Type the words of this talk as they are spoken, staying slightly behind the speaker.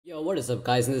Yo, what is up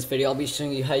guys? In this video I'll be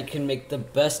showing you how you can make the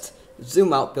best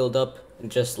zoom out build up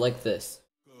just like this.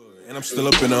 And I'm still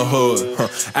up in the hood.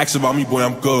 Ask about me, boy,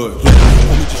 I'm good.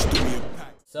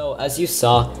 So as you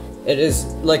saw, it is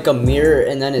like a mirror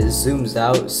and then it zooms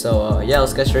out. So yeah,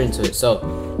 let's get straight into it. So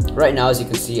right now, as you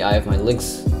can see, I have my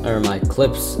links or my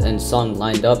clips and song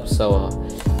lined up. So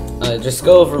just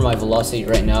go over my velocity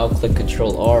right now, click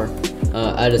Control R,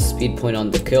 add a speed point on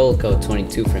the kill, go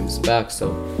 22 frames back.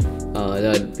 So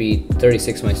that would be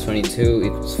 36 minus 22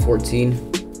 equals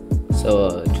 14.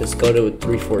 So just go to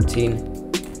 314,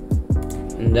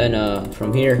 and then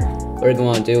from here what you're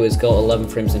going to do is go 11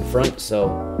 frames in front, so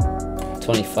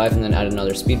 25, and then add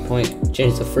another speed point.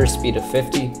 Change the first speed to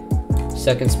 50,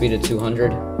 second speed to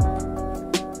 200,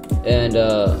 and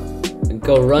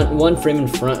go run 1 frame in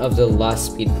front of the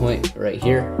last speed point right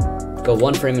here. Go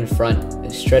 1 frame in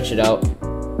front, stretch it out,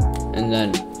 and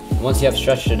then once you have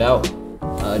stretched it out,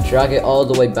 drag it all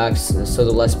the way back so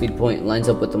the last speed point lines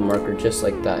up with the marker, just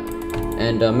like that.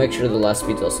 And make sure the last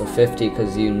speed is also 50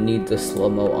 because you need the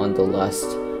slow-mo on the last,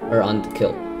 or on the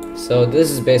kill. So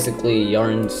this is basically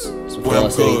Yarn's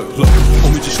velocity.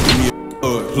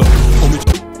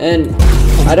 And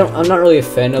I'm not really a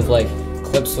fan of like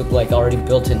clips with like already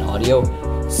built-in audio.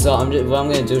 So what I'm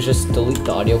gonna do is just delete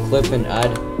the audio clip and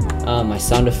add my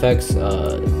sound effects,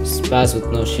 spaz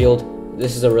with no shield.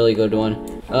 This is a really good one.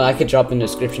 I could drop in the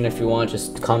description if you want,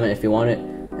 just comment if you want it.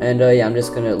 And yeah, I'm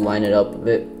just gonna line it up a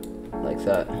bit like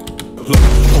that.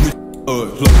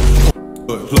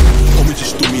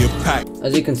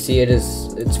 As you can see,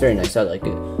 it's very nice. I like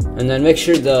it. And then make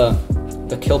sure the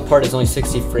kill part is only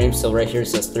 60 frames. So right here it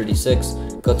says 36.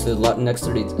 Go to the next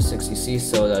 36 you see.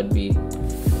 So that'd be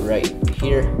right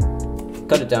here.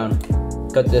 Cut it down.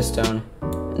 Cut this down,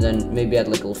 and then maybe add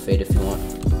like a little fade if you want.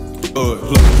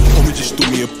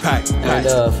 And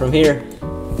from here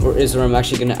is where I'm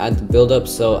actually gonna add the build-up.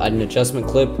 So add an adjustment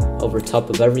clip over top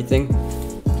of everything.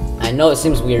 I know it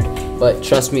seems weird, but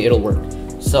trust me, it'll work.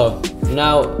 So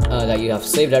now that you have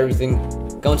saved everything,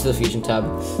 go into the Fusion tab,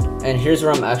 and here's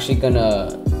where I'm actually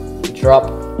gonna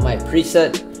drop my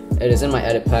preset. It is in my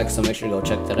edit pack, so make sure to go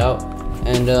check that out.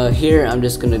 And here I'm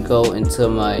just gonna go into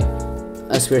my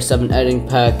SPR7 editing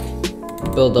pack,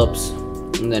 build-ups,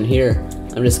 and then here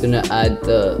I'm just gonna add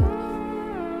the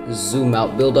zoom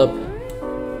out build-up.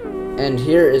 And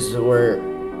here is where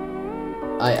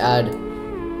I add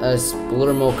S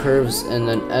blur mode curves and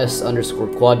then S underscore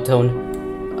quad tone.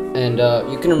 And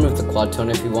you can remove the quad tone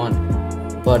if you want,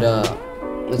 but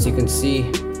as you can see,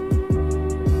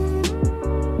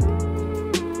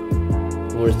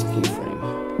 where's the keyframe?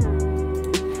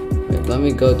 Wait, let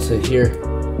me go to here,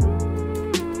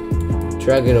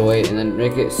 drag it away, and then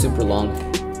make it super long,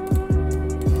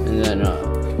 and then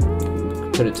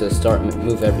put it to the start,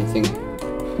 move everything,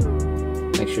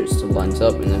 make sure it still lines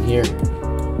up, and then here's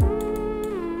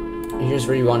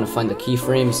where you want to find the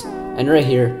keyframes. And right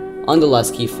here on the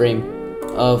last keyframe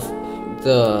of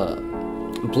the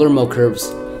blur mode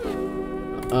curves,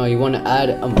 you want to add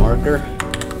a marker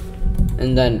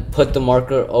and then put the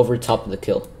marker over top of the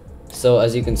kill. So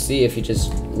as you can see, if you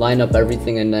just line up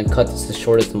everything and then cut this as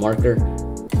short as the marker,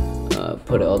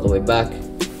 put it all the way back,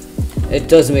 it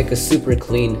does make a super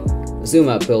clean zoom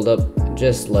out build up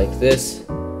just like this.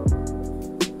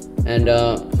 And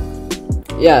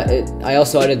yeah, I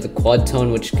also added the quad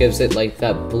tone, which gives it like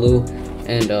that blue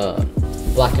and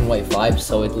black and white vibe,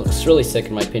 so it looks really sick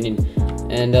in my opinion.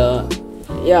 And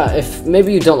yeah, if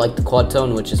maybe you don't like the quad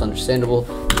tone, which is understandable,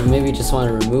 maybe you just want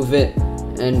to remove it.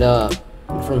 And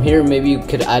from here maybe you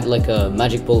could add like a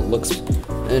magic bullet looks,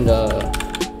 and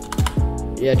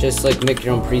yeah, just like make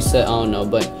your own preset. I don't know,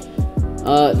 but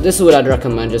this is what I'd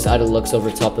recommend. Just add a looks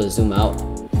over top of the zoom out,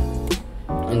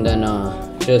 and then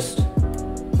just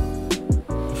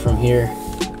from here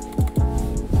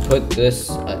put this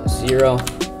at 0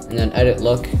 and then edit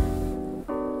look,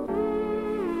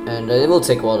 and it will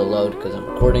take a while to load because I'm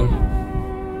recording.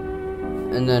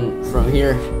 And then from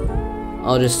here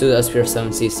I'll just do the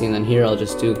SPR7 CC, and then here I'll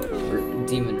just do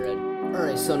demon red.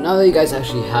 Alright, so now that you guys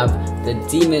actually have the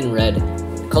demon red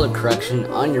color correction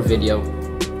on your video,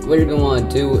 what you're gonna want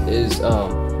to do is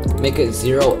make it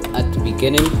 0 at the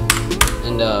beginning,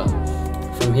 and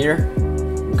from here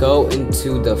go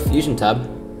into the Fusion tab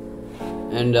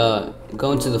and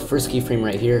go into the first keyframe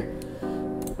right here.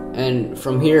 And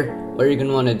from here what you're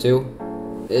gonna want to do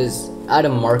is add a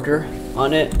marker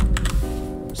on it.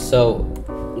 So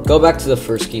go back to the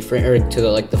first keyframe, or to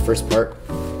the first part,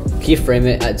 keyframe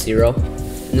it at 0,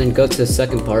 and then go to the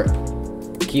second part,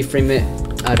 keyframe it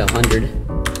at 100.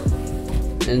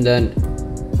 And then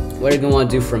what you're gonna want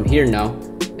to do from here now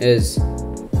is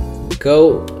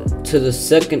go to the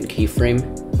second keyframe,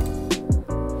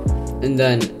 and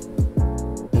then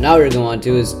now what you're going to want to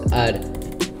do is add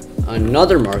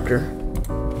another marker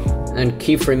and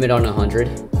keyframe it on 100,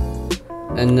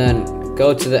 and then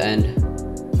go to the end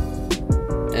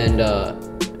and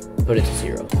put it to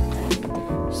 0.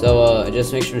 So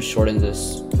just make sure to shorten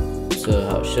this to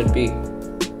how it should be.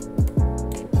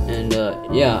 And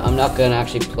yeah, I'm not gonna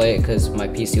actually play it because my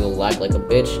PC will lag like a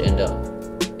bitch. And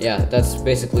yeah, that's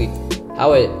basically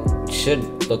how it should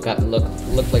look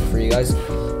like for you guys.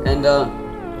 And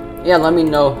yeah, let me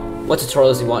know what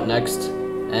tutorials you want next.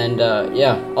 And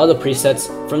yeah, all the presets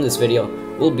from this video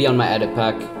will be on my edit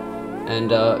pack.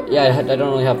 And yeah, I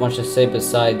don't really have much to say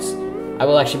besides I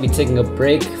will actually be taking a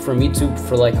break from YouTube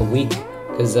for like a week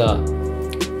because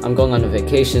I'm going on a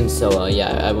vacation. So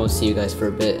yeah, I won't see you guys for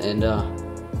a bit. And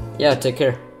yeah, take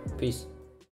care. Peace.